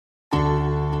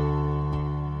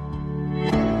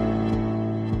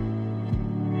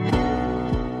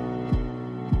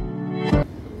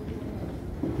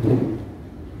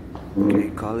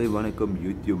காலை வணக்கம்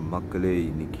யூடியூப் மக்களே.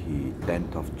 இன்னைக்கு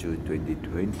 10th of June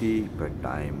 2020. இப்போ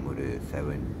டைம் ஒரு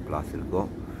 7+ இருக்கும்.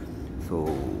 ஸோ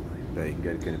இப்போ எங்கே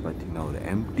இருக்குன்னு பார்த்தீங்கன்னா ஒரு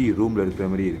எம்டி ரூமில் இருக்கிற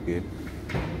மாதிரி இருக்குது.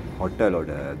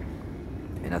 ஹோட்டலோட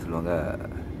என்ன சொல்லுவாங்க,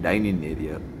 டைனிங்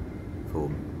ஏரியா. ஸோ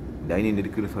டைனிங்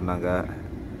இருக்குதுன்னு சொன்னாங்க.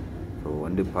 ஸோ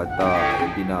வந்து பார்த்தா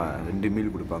எப்படின்னா 2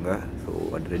 மீல் கொடுப்பாங்க. ஸோ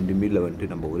அந்த 2 மீலில்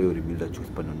வந்துட்டு நம்ம ஒரே ஒரு மீல் தான்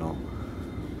சூஸ் பண்ணணும்.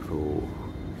 ஸோ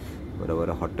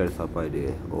வர ஹோட்டல் சாப்பாடு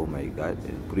ஓ மை காட்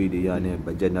புரியுது ஏன்னு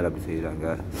பட்ஜெட்னால அப்படி செய்கிறாங்க.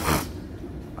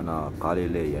 ஆனால்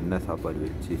காலையில் எண்ணெய் சாப்பாடு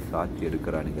வச்சு சாத்தி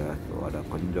எடுக்கிறானுங்க. ஸோ அதை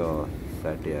கொஞ்சம்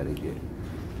சேட்டையாக இருக்குது.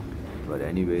 பட்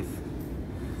எனிவேஸ்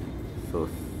ஸோ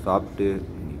சாப்பிட்டு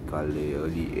இன்னைக்கு காலையில்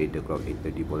ஏர்லி 8 o'clock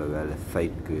 8:30 போல் வேலை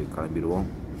சைட்டுக்கு கிளம்பிடுவோம்.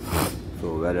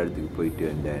 ஸோ வேலை இடத்துக்கு போயிட்டு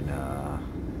அண்ட் தென்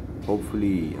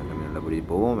ஹோப்ஃபுல்லி அந்த மாதிரி நல்லபடி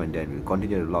போவோம். And then will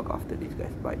continue to log after this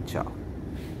guys. By சா.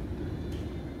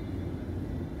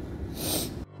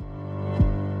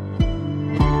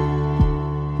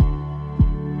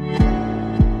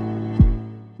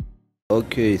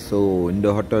 ஓகே, ஸோ இந்த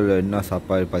ஹோட்டலில் என்ன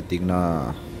சாப்பாடு பார்த்திங்கன்னா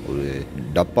ஒரு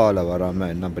டப்பாவில்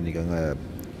வராமல் என்ன பண்ணிக்காங்க,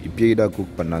 இப்படியேதான்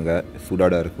குக் பண்ணாங்க.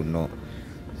 சூடாக இருக்கணும்.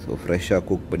 ஸோ ஃப்ரெஷ்ஷாக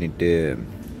குக் பண்ணிவிட்டு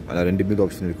அதான் 2 மீல்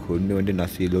ஆப்ஷன் இருக்குது. ஒன்று வந்து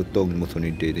நசி லொத்தோங்க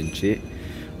சொல்லிட்டு இருந்துச்சு.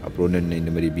 அப்புறம் ஒன்று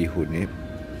இந்த மாதிரி பீஃபுன்னு.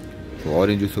 ஸோ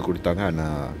ஆரஞ்சு ஜூஸை கொடுத்தாங்க.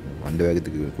 ஆனால் அந்த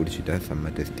வேகத்துக்கு குடிச்சிட்டேன்.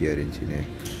 செம்ம டேஸ்டியாக இருந்துச்சுன்னு.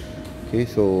 ஓகே,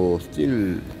 ஸோ ஸ்டில்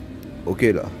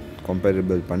ஓகேடா,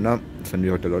 கம்பேரபிள் பண்ணால்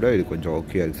சண்டே ஹோட்டலோட இது கொஞ்சம்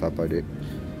ஓகே. அது சாப்பாடு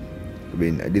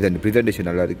இது அந்த ப்ரெசன்டேஷன்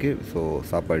நல்லா இருக்குது. ஸோ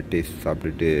சாப்பாடு டேஸ்ட்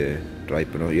சாப்பிட்டுட்டு ட்ரை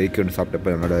பண்ணுவோம். ஏற்கனவே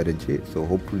சாப்பிட்டப்ப நல்லா இருந்துச்சு. ஸோ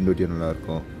ஹோப்ஃபுல் இந்த வாட்டி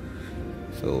நல்லாயிருக்கும்.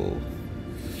 ஸோ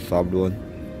சாப்பிடுவோம்,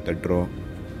 தட்டுறோம்,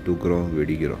 தூக்குறோம்,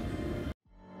 வெடிக்கிறோம்.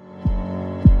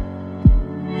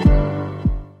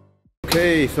 ஓகே,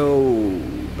 ஸோ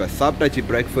இப்போ சாப்பிட்டாச்சு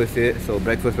பிரேக்ஃபாஸ்ட்டு. ஸோ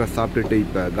பிரேக்ஃபாஸ்ட்லாம் சாப்பிட்டுட்டு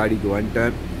இப்போ காடிக்கு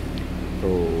வந்துட்டேன். ஸோ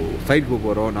சைட்டுக்கு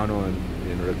போகிறோம் நானும்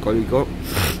என்னோடய கொலிக்கும்.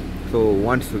 ஸோ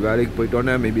ஒன்ஸ் வேலைக்கு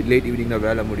போயிட்டோன்னே மேபி லேட் ஈவினிங் தான்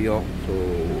வேலை முடியும். ஸோ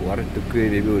வரத்துக்கு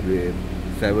மேபி ஒரு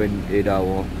 7-8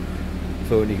 ஆகும்.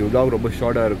 ஸோ இன்றைக்கி விலாக் ரொம்ப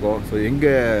ஷார்ட்டாக இருக்கும். ஸோ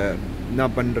எங்கே என்ன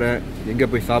பண்ணுறேன், எங்கே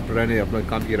போய் சாப்பிட்றேன்னு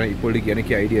அப்புறம் காமிக்கிறேன். இப்போதைக்கு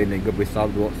எனக்கே ஐடியா இல்லை எங்கே போய்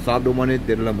சாப்பிடுவோமானே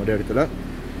தெரியல மொதல் இடத்துல.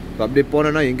 ஸோ அப்படியே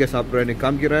போனேன்னா எங்கே சாப்பிட்றேன்னு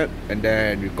காமிக்கிறேன். And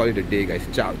then we call it a day guys.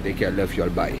 Ciao, take care, love you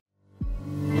all, bye.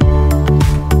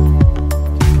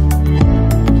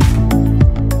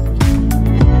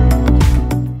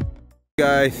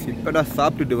 இப்போ தான்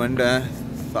சாப்பிட்டுட்டு வந்தேன்.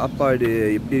 சாப்பாடு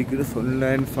எப்படி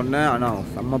இருக்குதுன்னு சொன்னேன். ஆனால்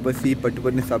செம்ம பசி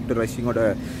பட்டு சாப்பிட்டு ரஷ்ஷிங்கோட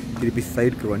திருப்பி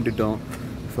சைடுக்கு வந்துட்டோம்.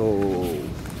 ஸோ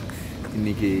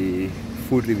இன்றைக்கி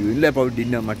ஃபுட் ரிவ்யூ இல்லை, இப்போ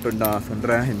டின்னர் மட்டும்தான்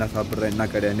சொல்கிறேன். என்ன சாப்பிட்றேன், என்ன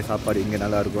கடை, என்ன சாப்பாடு இங்கே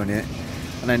நல்லா இருக்கும்னு.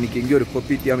 ஆனால் இன்றைக்கி எங்கேயும் ஒரு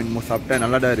கொப்பிட்டியாக இன்னமும் சாப்பிட்டேன்.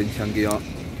 நல்லா தான் இருந்துச்சு அங்கேயும்.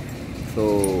 So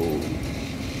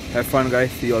have fun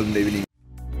guys, see you all in the evening.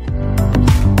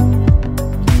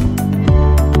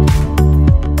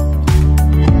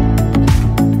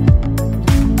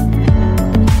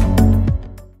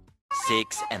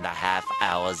 Six and a half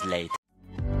hours later.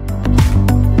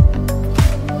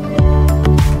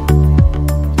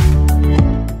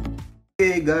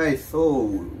 Okay guys, so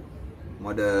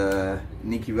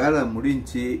இன்னைக்கு வேலை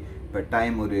முடிஞ்சு. இப்போ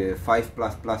டைம் ஒரு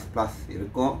 5+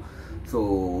 இருக்கும். ஸோ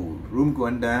ரூமுக்கு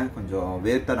வந்தேன். கொஞ்சம்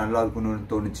வேர்த்தா நல்லா இருக்குன்னு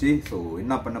தோணுச்சு. ஸோ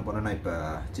என்ன பண்ண போகிறேன்னா இப்போ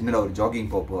சின்னதாக ஒரு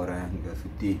ஜாகிங் போக போகிறேன். இங்கே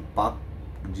சுற்றி பார்க்,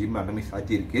 ஜிம் எல்லாமே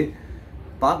சாத்தி இருக்குது.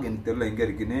 பார்க் எனக்கு தெரியல எங்கே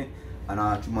இருக்குன்னு.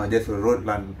 ஆனால் சும்மா ஜஸ்ட் ஒரு ரோட்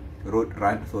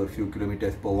ரன். ஸோ ஒரு ஃபியூ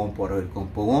கிலோமீட்டர்ஸ் போகிற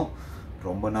வரைக்கும் போவோம்.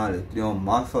 ரொம்ப நாள் எப்படியும்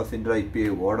மாதம் சென்றாக இப்போயே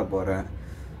ஓட போகிறேன்.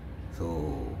 ஸோ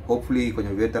ஹோப்ஃபுல்லி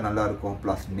கொஞ்சம் வேர்த்தா நல்லாயிருக்கும்.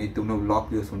 ப்ளஸ் நேற்று இன்னும்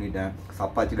விலாக்லேயும் சொல்லிட்டேன்,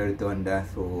 சப்பாத்தியில் எடுத்து வந்தேன்.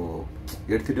 ஸோ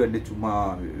எடுத்துகிட்டு வந்து சும்மா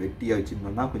வெட்டியாக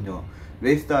வச்சுருந்தோம்னா கொஞ்சம்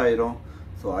வேஸ்ட்டாக ஆயிரும்.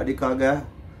 ஸோ அதுக்காக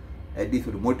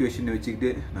அட்லீஸ்ட் ஒரு மோட்டிவேஷன்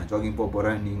வச்சுக்கிட்டு நான் ஜாகிங் போக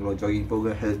போகிறேன். நீங்களும் ஜாகிங்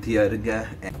போக ஹெல்த்தியாக இருங்க.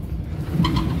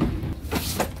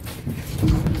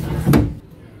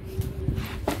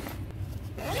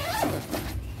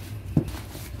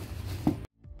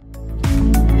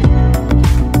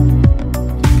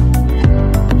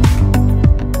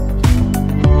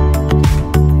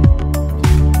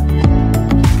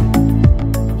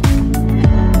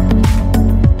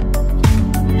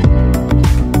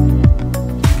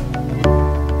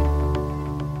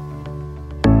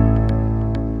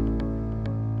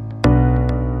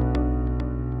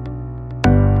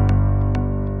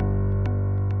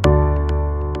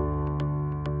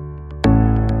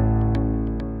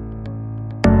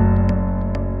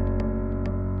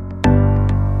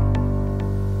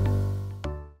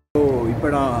 இப்போ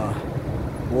நான்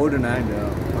ஓடுனேன் இந்த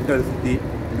ஹோட்டலை சுற்றி.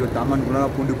 இங்கே ஒரு தாமான்குள்ளே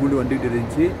பூண்டு வந்துக்கிட்டு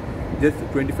இருந்துச்சு. Just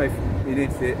 25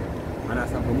 minutes.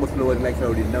 ஆனால் ரொம்ப ஸ்லோவாக ரிலாக்ஸாக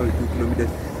அப்படின்னா ஒரு 2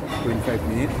 kilometers 25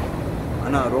 minutes.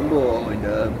 ஆனால் ரொம்ப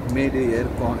இந்த மேடு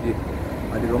ஏற்கம்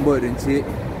அது ரொம்ப இருந்துச்சு.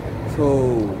 ஸோ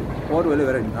போகிற வேலை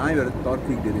வேறு நாய் வேறு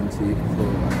தாக்கிட்டு இருந்துச்சு. ஸோ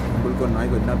உங்களுக்கு ஒரு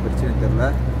நாய்க்கு என்ன பிரச்சனை தெரில.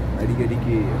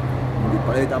 அடிக்கடிக்கு இந்த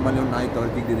பழைய தாமாலையும் நாய்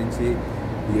துரத்திக்கிட்டு இருந்துச்சு.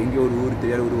 எங்கேயோ ஒரு ஊர்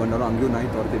தெரியாத ஊர் வந்தாலும் அங்கேயும்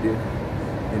நாய் துரத்துட்டு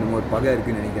எனக்கு ஒரு பகை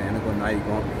இருக்குதுன்னு நினைக்கிறேன் எனக்கு ஒரு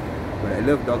நாய்க்கும். But I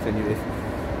love tax anyways.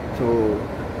 So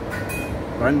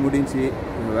run முடிஞ்சு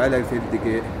வேலை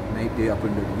செய்கிறதுக்கு நைட்டு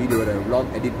அப்படின்ற வீடியோ வர vlog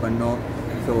எடிட் பண்ணோம்.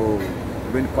 So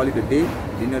when call it a day,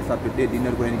 dinner சாப்பிட்டுட்டு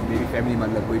டின்னர் கூட எனக்கு மேபி ஃபேமிலி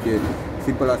மார்ட்டில் போயிட்டு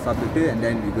சிம்பிளாக சாப்பிட்டுட்டு and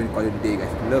then we going to call it a day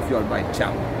guys. Love you all, bye,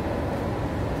 ciao.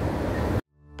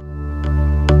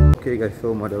 Okay guys,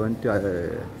 so வந்துட்டு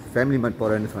family மார்ட்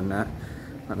போகிறேன்னு சொன்னேன்.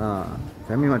 ஆனால்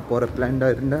ஃபேமிலி மார்ட் போகிற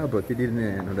பிளான்டாக இருந்தேன். அப்புறம் திடீர்னு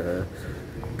என்னோடய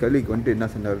கலீக் வந்துட்டு என்ன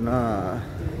சொன்னார்னா,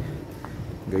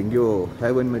 இங்கே எங்கேயோ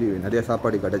ஹேவன் மாதிரி நிறைய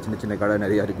சாப்பாடு கடை சின்ன சின்ன கடை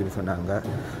நிறையா இருக்குதுன்னு சொன்னாங்க.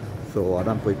 ஸோ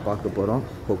அதான் போய் பார்க்க போகிறோம்.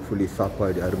 ஹோப்ஃபுல்லி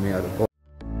சாப்பாடு அருமையாக இருக்கும்.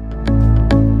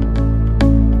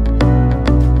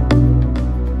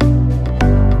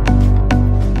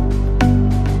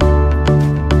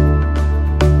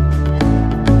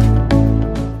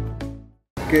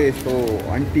 ஓகே, ஸோ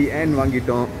அன்டி ஏன்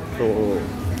வாங்கிட்டோம். ஸோ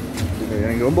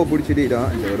எனக்கு ரொம்ப பிடிச்சது இதான்.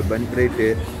 இந்த ஒரு பன் plate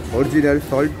original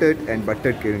salted and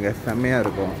butter கேளுங்க, செம்மையாக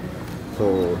இருக்கும். ஸோ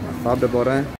நான் சாப்பிட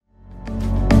போகிறேன்.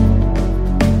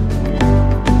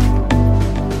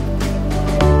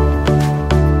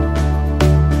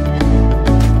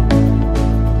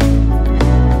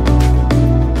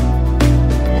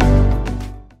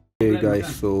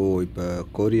 கைஸ், ஸோ இப்போ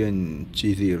கொரியன்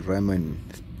சீஸி ரேமன்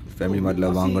ஃபேமிலி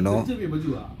மார்ட்டில் வாங்கினேன்.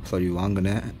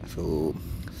 ஸோ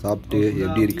சாப்பிட்டு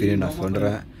எப்படி இருக்குன்னு நான்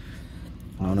சொல்கிறேன்.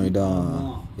 நானும் இதான்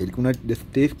இதுக்கு முன்னாடி ஜஸ்ட்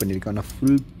டேஸ்ட் பண்ணியிருக்கேன். ஆனால்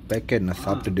ஃபுல் பேக்கெட் நான்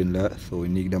சாப்பிட்டுட்டு இல்லை. ஸோ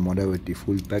இன்றைக்கி தான் வெட்டி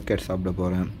ஃபுல் பேக்கெட் சாப்பிட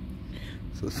போகிறேன்.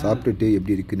 ஸோ சாப்பிட்டுட்டு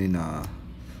எப்படி இருக்குன்னு நான்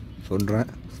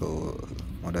சொல்கிறேன். ஸோ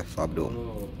சாப்பிடுவோம்.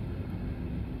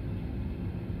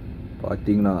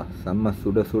 பார்த்தீங்கன்னா செம்ம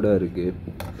சுட சுட இருக்குது.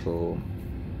 ஸோ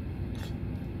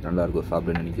நல்லாயிருக்கும்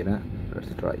சாப்பிடுன்னு நினைக்கிறேன்.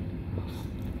 Let's try.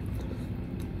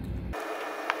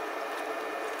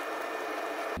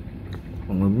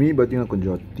 உங்கள் மீ பார்த்தீங்கன்னா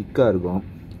கொஞ்சம் திக்காக இருக்கும்.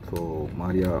 ஸோ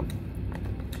மாதிரியா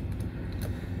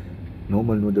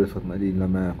நார்மல் நூடுல்ஸ் ஒரு மாதிரி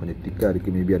இல்லாமல் கொஞ்சம் திக்காக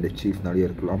இருக்குது. மேபி அந்த சீஸ் நிறைய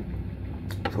இருக்கலாம்.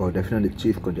 ஸோ டெஃபினெட்லி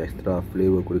சீஸ் கொஞ்சம் எக்ஸ்ட்ரா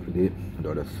ஃப்ளேவர் கொடுக்குது.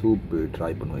 அதோட சூப்பு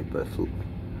ட்ரை பண்ணுவோம். இப்போ சூப்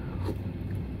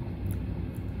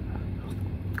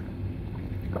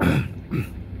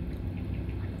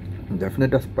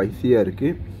டெஃபினட்டாக ஸ்பைஸியாக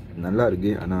இருக்குது, நல்லா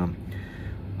இருக்குது. ஆனால்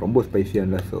ரொம்ப ஸ்பைஸியாக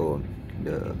இல்லை. ஸோ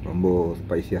இந்த ரொம்ப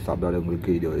ஸ்பைஸியாக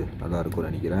சாப்பிடாதவங்களுக்கு இது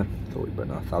நல்லாயிருக்கும்னு நினைக்கிறேன். ஸோ இப்போ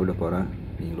நான் சாப்பிட போகிறேன்.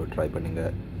 நீங்களும் ட்ரை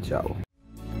பண்ணுங்கள். சாவ்.